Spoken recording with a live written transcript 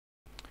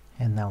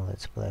And now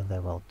let's play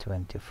level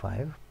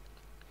 25.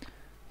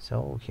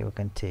 So here we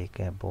can take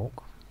a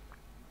book.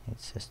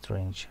 It's a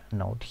strange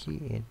note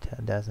here,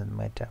 it doesn't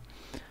matter.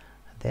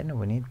 Then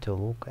we need to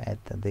look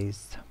at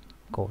this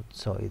code.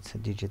 So it's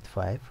digit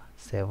 5,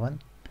 7,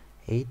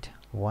 8,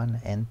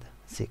 1 and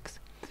 6.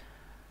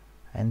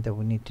 And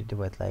we need to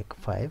divide like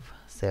 5,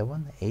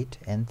 7, 8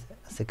 and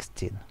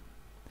 16.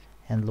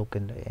 And look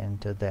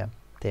into the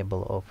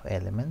table of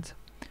elements.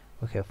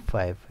 We have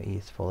 5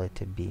 is for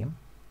letter B,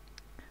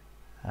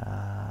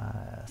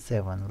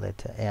 7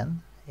 letter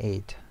N,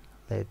 8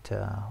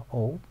 letter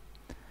O,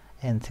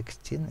 and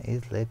 16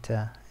 is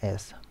letter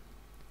S.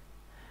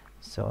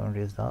 So in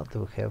result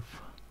we have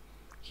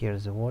here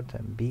the word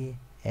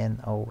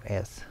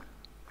BNOS.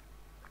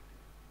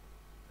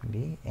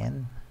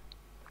 BNOS,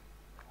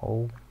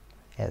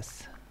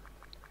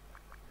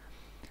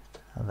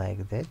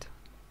 like that.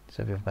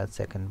 So we've got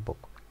second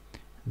book.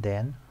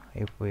 Then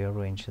if we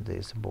arrange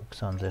these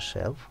books on the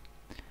shelf,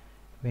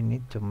 we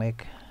need to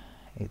make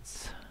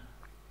its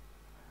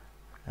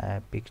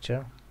a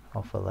picture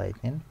of a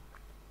lightning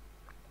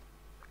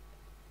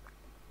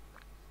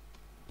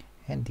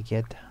and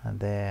get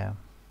the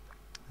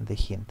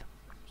hint.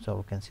 So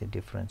we can see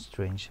different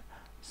strange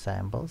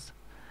symbols,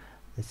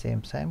 the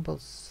same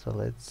symbols. So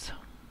let's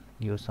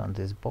use on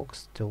this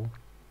box to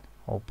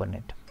open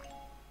it.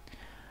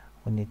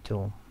 We need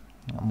to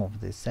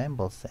move these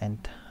symbols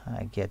and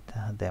get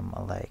them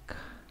like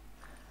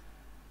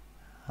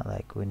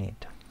we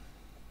need.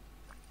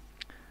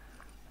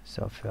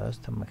 So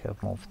first we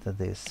have moved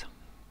this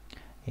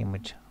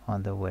image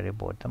on the very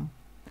bottom,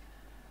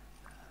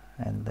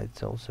 and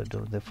let's also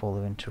do the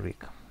following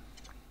trick.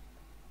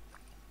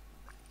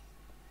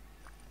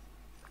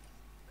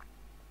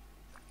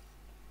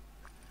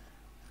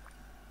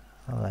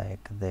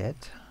 Like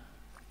that,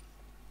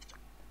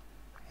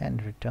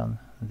 and return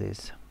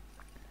this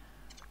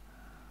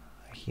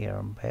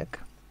here back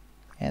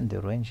and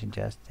arrange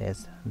just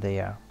as they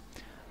are.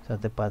 So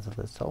the puzzle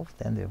is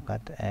solved and we've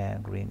got a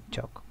green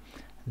chalk.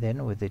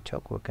 Then with the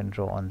chalk we can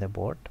draw on the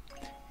board,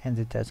 and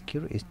the task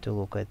here is to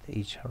look at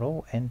each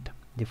row and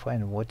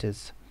define what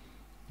is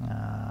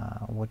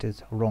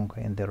wrong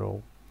in the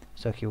row.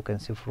 So here you can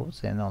see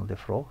fruits, and only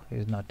frog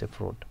is not a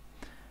fruit.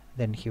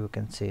 Then here we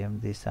can see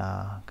these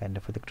are kind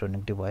of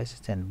electronic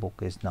devices and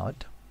book is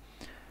not.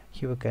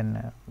 Here we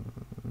can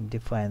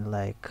define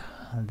like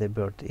the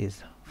bird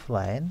is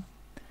flying,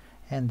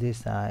 and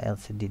these are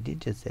LCD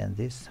digits, and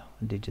this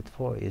digit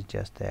 4 is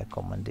just a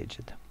common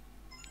digit,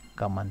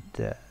 common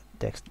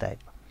text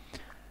type.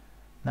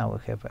 Now we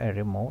have a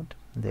remote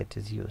that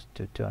is used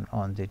to turn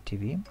on the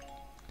TV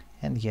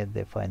and get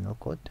the final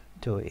code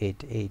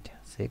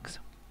 2886.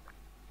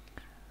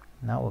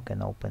 Now we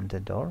can open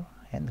the door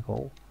and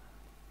go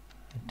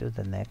to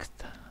the next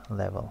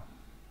level.